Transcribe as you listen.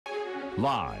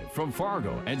Live from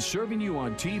Fargo and serving you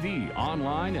on TV,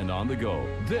 online, and on the go.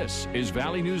 This is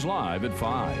Valley News Live at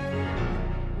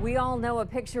 5. We all know a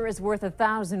picture is worth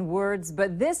 1,000 words,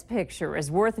 but this picture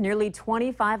is worth nearly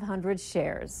 2,500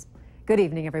 shares. Good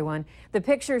evening, everyone. The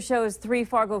picture shows 3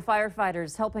 Fargo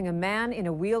firefighters helping a man in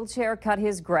a wheelchair cut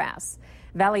his grass.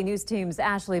 Valley News Team's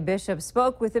Ashley Bishop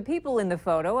spoke with the people in the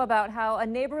photo about how a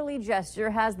neighborly gesture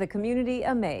has the community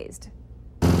amazed.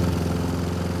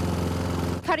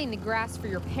 Cutting the grass for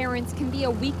your parents can be a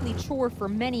weekly chore for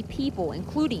many people,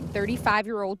 including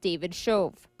 35-year-old David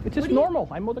Shove. It's just normal.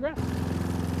 I mow the grass.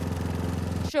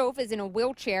 Shove is in a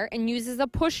wheelchair and uses a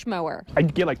push mower. I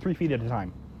get like 3 feet at a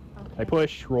time. Okay. I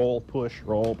push, roll, push,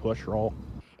 roll, push, roll.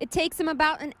 It takes him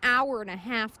about an hour and a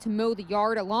half to mow the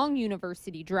yard along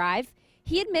University Drive.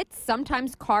 He admits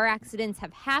sometimes car accidents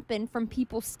have happened from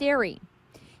people staring.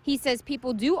 He says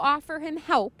people do offer him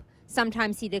help.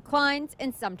 Sometimes he declines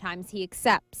and sometimes he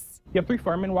accepts. You have 3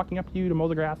 firemen walking up to you to mow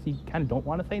the grass. You kind of don't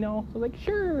want to say no. So like,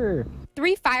 sure.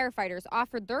 3 firefighters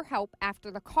offered their help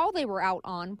after the call they were out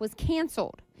on was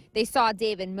canceled. They saw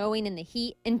David mowing in the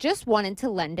heat and just wanted to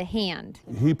lend a hand.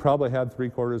 He probably had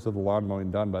 3/4 of the lawn mowing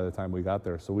done by the time we got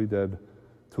there. So we did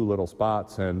 2 little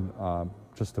spots and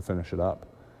just to finish it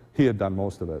up. He had done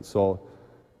most of it. So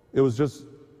it was just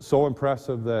so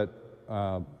impressive that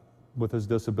with his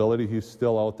disability, he's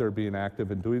still out there being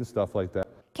active and doing stuff like that.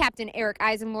 Captain Eric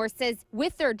Eisenlohr says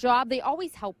with their job, they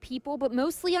always help people, but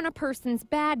mostly on a person's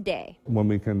bad day. When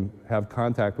we can have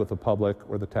contact with the public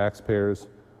or the taxpayers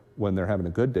when they're having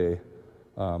a good day,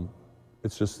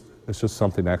 it's just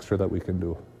something extra that we can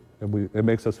do. And it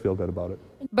makes us feel good about it.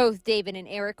 Both David and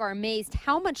Eric are amazed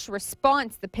how much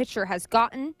response the picture has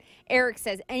gotten. Eric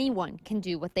says anyone can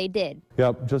do what they did.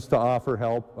 Yep, just to offer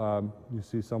help. You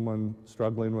see someone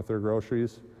struggling with their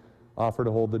groceries, offer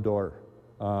to hold the door.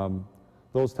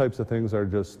 Those types of things are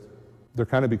they're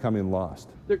kind of becoming lost.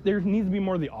 There needs to be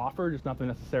more of the offer, just not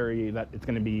necessarily that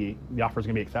the offer is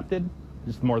going to be accepted,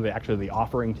 just more the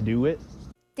offering to do it.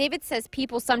 David says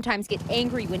people sometimes get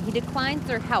angry when he declines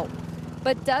their help,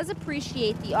 but does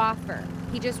appreciate the offer.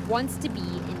 He just wants to be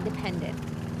independent.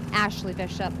 Ashley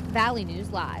Bishop, Valley News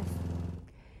Live.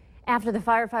 After the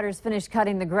firefighters finished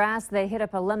cutting the grass, they hit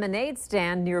up a lemonade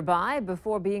stand nearby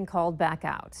before being called back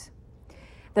out.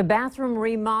 The bathroom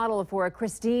remodel for a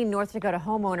Christine, North Dakota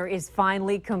homeowner is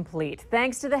finally complete,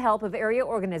 thanks to the help of area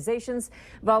organizations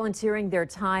volunteering their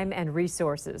time and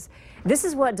resources. This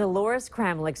is what Dolores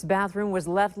Kramlich's bathroom was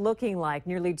left looking like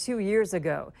nearly 2 years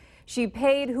ago. She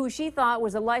paid who she thought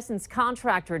was a licensed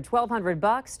contractor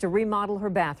 $1,200 to remodel her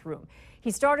bathroom.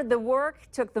 He started the work,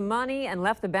 took the money, and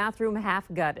left the bathroom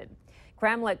half gutted.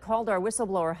 Kramlich called our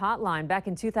whistleblower hotline back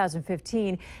in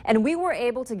 2015, and we were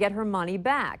able to get her money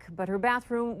back, but her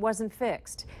bathroom wasn't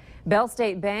fixed. Bell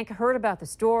State Bank heard about the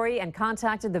story and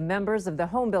contacted the members of the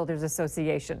Home Builders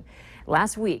Association.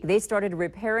 Last week, they started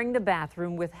repairing the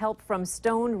bathroom with help from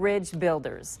Stone Ridge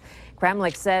Builders.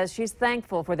 Kramlich says she's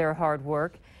thankful for their hard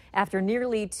work. After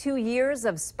nearly 2 years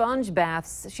of sponge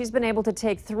baths, she's been able to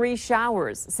take 3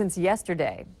 showers since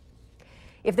yesterday.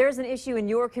 If there's an issue in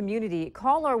your community,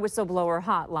 call our whistleblower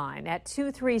hotline at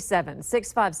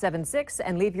 237-6576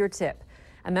 and leave your tip.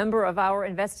 A member of our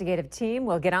investigative team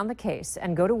will get on the case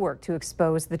and go to work to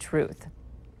expose the truth.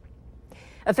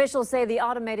 Officials say the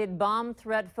automated bomb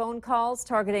threat phone calls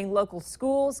targeting local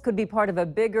schools could be part of a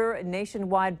bigger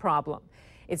nationwide problem.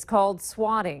 It's called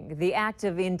swatting, the act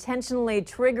of intentionally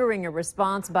triggering a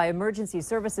response by emergency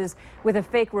services with a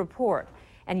fake report.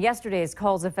 And yesterday's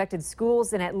calls affected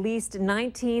schools in at least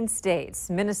 19 states,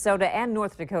 Minnesota and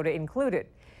North Dakota included.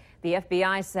 The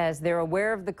FBI says they're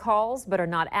aware of the calls but are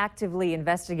not actively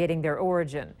investigating their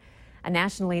origin. A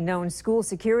nationally known school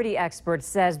security expert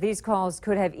says these calls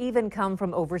could have even come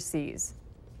from overseas.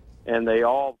 And they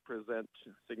all present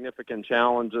significant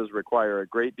challenges, require a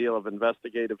great deal of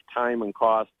investigative time and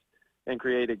cost, and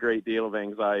create a great deal of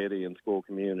anxiety in school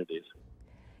communities.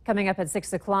 Coming up at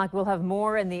 6 o'clock, we'll have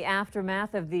more in the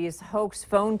aftermath of these hoax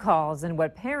phone calls and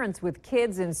what parents with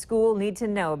kids in school need to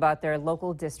know about their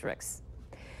local districts.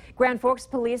 Grand Forks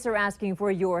police are asking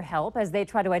for your help as they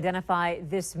try to identify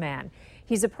this man.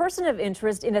 He's a person of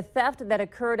interest in a theft that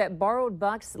occurred at Borrowed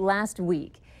Bucks last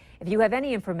week. If you have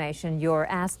any information, you're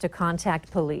asked to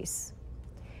contact police.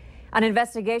 An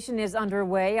investigation is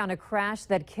underway on a crash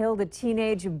that killed a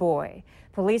teenage boy.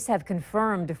 Police have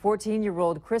confirmed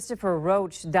 14-year-old Christopher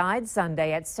Roach died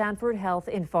Sunday at Sanford Health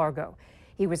in Fargo.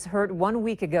 He was hurt 1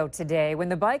 week ago today when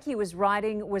the bike he was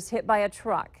riding was hit by a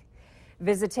truck.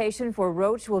 Visitation for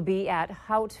Roach will be at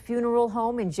Hout Funeral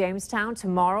Home in Jamestown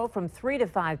tomorrow from 3 to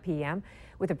 5 p.m.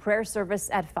 with a prayer service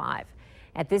at 5.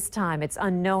 At this time, it's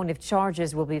unknown if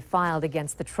charges will be filed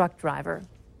against the truck driver.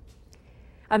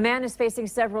 A man is facing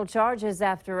several charges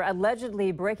after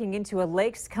allegedly breaking into a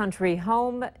Lakes Country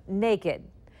home naked.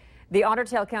 The Otter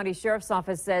Tail County Sheriff's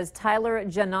Office says Tyler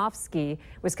Janofsky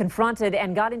was confronted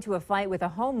and got into a fight with a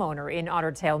homeowner in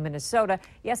Otter Tail, Minnesota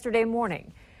yesterday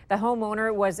morning. The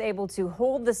homeowner was able to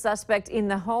hold the suspect in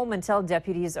the home until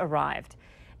deputies arrived.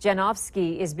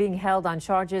 Janofsky is being held on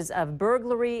charges of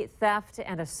burglary, theft,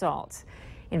 and assault.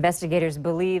 Investigators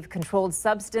believe controlled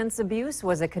substance abuse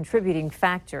was a contributing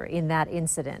factor in that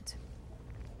incident.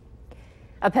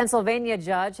 A Pennsylvania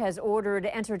judge has ordered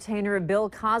entertainer Bill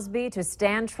Cosby to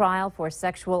stand trial for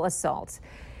sexual assault.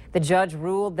 The judge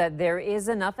ruled that there is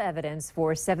enough evidence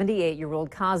for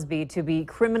 78-year-old Cosby to be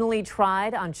criminally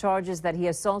tried on charges that he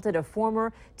assaulted a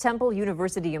former Temple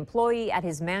University employee at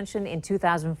his mansion in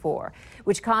 2004,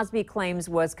 which Cosby claims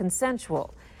was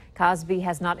consensual. Cosby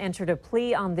has not entered a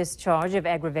plea on this charge of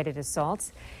aggravated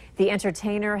assault. The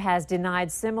entertainer has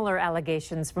denied similar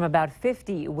allegations from about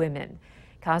 50 women.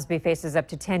 Cosby faces up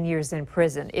to 10 years in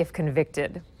prison if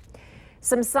convicted.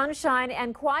 Some sunshine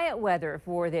and quiet weather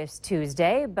for this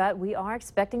Tuesday, but we are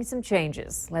expecting some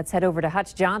changes. Let's head over to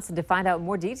Hutch Johnson to find out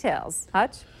more details.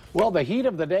 Hutch? Well, the heat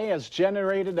of the day has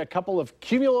generated a couple of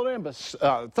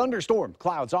cumulonimbus thunderstorm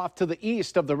clouds off to the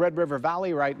east of the Red River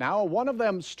Valley right now. One of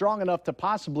them strong enough to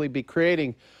possibly be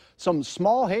creating some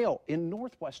small hail in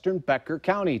northwestern Becker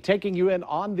County. Taking you in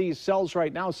on these cells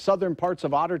right now, southern parts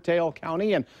of Otter Tail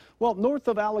County and, well, north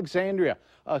of Alexandria.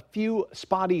 A few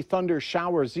spotty thunder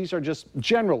showers. These are just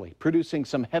generally producing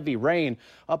some heavy rain.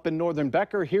 Up in northern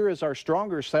Becker, here is our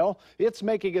stronger cell. It's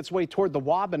making its way toward the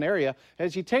Waban area.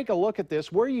 As you take a look at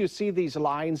this, where you see these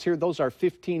lines here, those are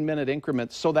 15-minute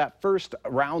increments. So that first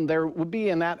round there would be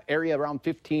in that area around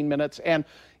 15 minutes and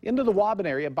into the Waban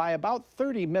area by about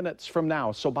 30 minutes from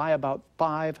now. So by about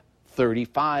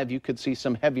 5:35, you could see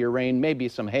some heavier rain, maybe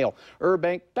some hail.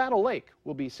 Burbank, Battle Lake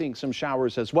will be seeing some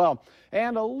showers as well.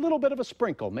 And a little bit of a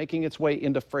sprinkle making its way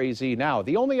into Frazee now.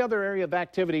 The only other area of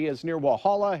activity is near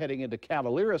Walhalla, heading into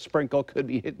Cavalier. A sprinkle could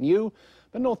be hitting you,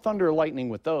 but no thunder or lightning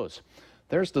with those.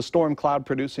 There's the storm cloud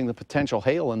producing the potential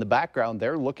hail in the background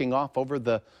there, looking off over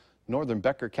the northern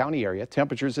Becker County area.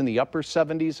 Temperatures in the upper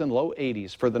 70s and low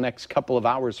 80s for the next couple of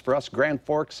hours for us. Grand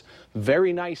Forks,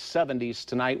 very nice 70s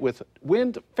tonight with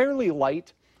wind fairly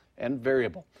light and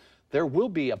variable. There will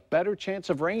be a better chance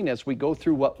of rain as we go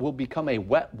through what will become a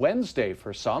wet Wednesday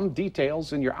for some.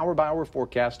 Details in your hour-by-hour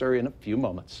forecast are in a few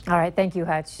moments. All right, thank you,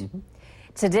 Hutch.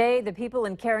 Today, the people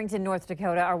in Carrington, North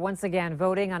Dakota are once again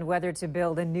voting on whether to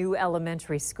build a new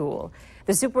elementary school.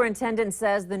 The superintendent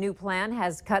says the new plan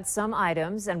has cut some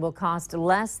items and will cost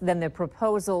less than the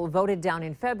proposal voted down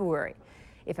in February.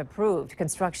 If approved,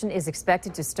 construction is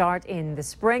expected to start in the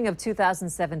spring of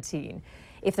 2017.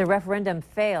 If the referendum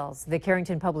fails, the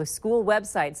Carrington Public School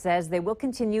website says they will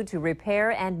continue to repair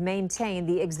and maintain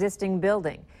the existing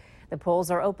building. The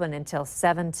polls are open until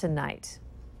 7 tonight.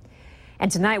 And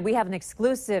tonight we have an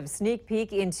exclusive sneak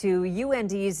peek into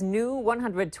UND's new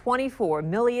 $124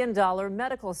 million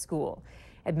medical school.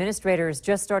 Administrators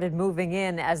just started moving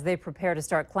in as they prepare to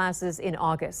start classes in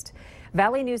August.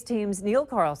 Valley News Team's Neil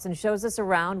Carlson shows us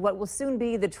around what will soon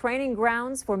be the training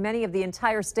grounds for many of the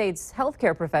entire state's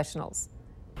healthcare professionals.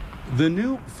 The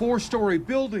new four-story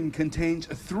building contains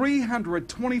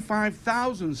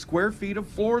 325,000 square feet of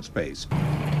floor space.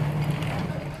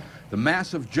 The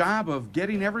massive job of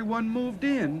getting everyone moved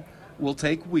in will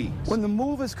take weeks. When the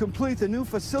move is complete, the new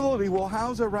facility will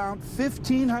house around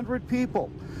 1,500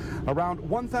 people, around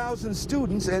 1,000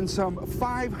 students, and some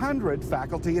 500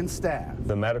 faculty and staff.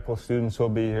 The medical students will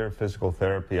be here, physical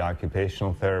therapy,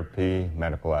 occupational therapy,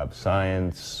 medical lab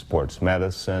science, sports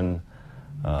medicine,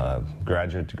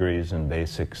 graduate degrees in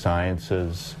basic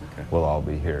sciences will all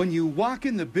be here. When you walk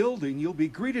in the building, you'll be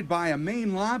greeted by a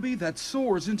main lobby that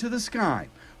soars into the sky,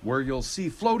 where you'll see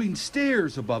floating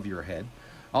stairs above your head.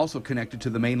 Also connected to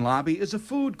the main lobby is a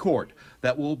food court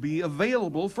that will be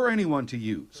available for anyone to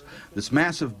use. This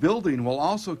massive building will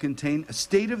also contain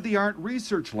state-of-the-art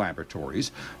research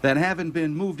laboratories that haven't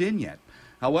been moved in yet.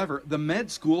 However, the med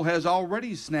school has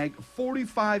already snagged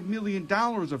 $45 million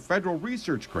of federal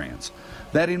research grants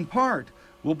that in part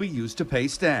will be used to pay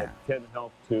staff. Can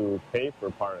help to pay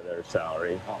for part of their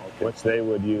salary, which they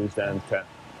would use then to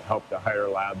help to hire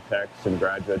lab techs and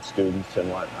graduate students and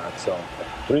whatnot. So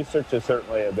research is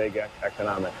certainly a big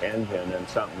economic engine and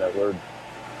something that we're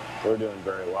doing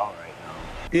very well right now.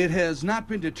 It has not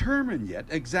been determined yet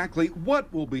exactly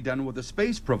what will be done with the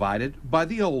space provided by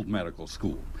the old medical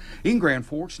school. In Grand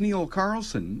Forks, Neil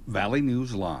Carlson, Valley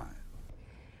News Live.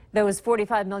 Those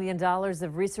 $45 million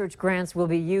of research grants will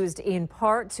be used in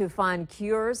part to find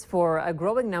cures for a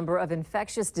growing number of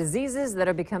infectious diseases that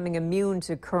are becoming immune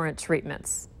to current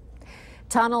treatments.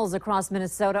 Tunnels across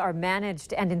Minnesota are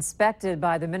managed and inspected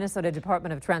by the Minnesota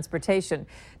Department of Transportation.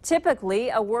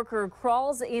 Typically, a worker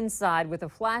crawls inside with a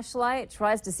flashlight,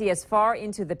 tries to see as far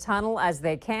into the tunnel as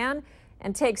they can,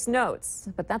 and takes notes.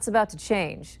 But that's about to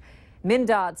change.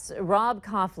 MnDOT's Rob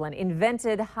Coughlin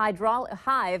invented Hive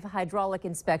Hydraulic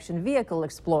Inspection Vehicle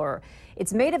Explorer.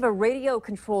 It's made of a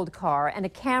radio-controlled car and a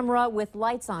camera with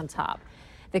lights on top.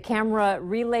 The camera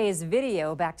relays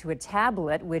video back to a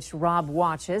tablet, which Rob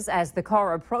watches as the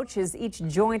car approaches each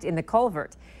joint in the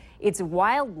culvert. It's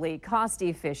wildly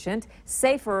cost-efficient,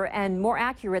 safer, and more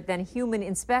accurate than human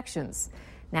inspections.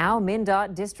 Now,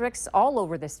 MnDOT districts all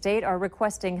over the state are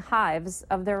requesting hives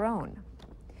of their own.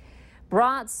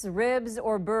 Brats, ribs,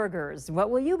 or burgers, what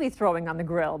will you be throwing on the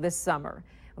grill this summer?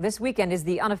 Well, this weekend is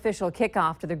the unofficial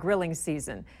kickoff to the grilling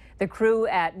season. The crew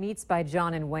at Meats by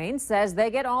John and Wayne says they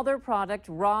get all their product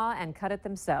raw and cut it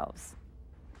themselves.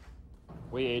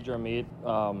 We age our meat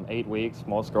 8 weeks.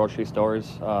 Most grocery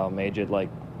stores age it like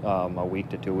a week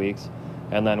to 2 weeks.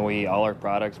 And then all our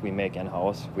products we make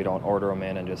in-house. We don't order them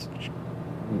in and just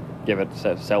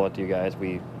sell it to you guys.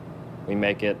 We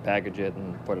make it, package it,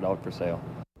 and put it out for sale.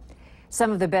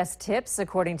 Some of the best tips,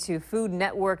 according to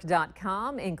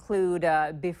foodnetwork.com, include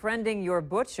befriending your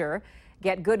butcher,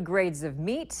 get good grades of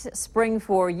meat, spring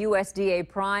for USDA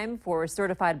Prime for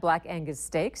certified Black Angus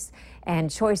steaks, and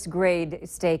choice grade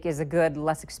steak is a good,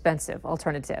 less expensive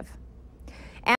alternative.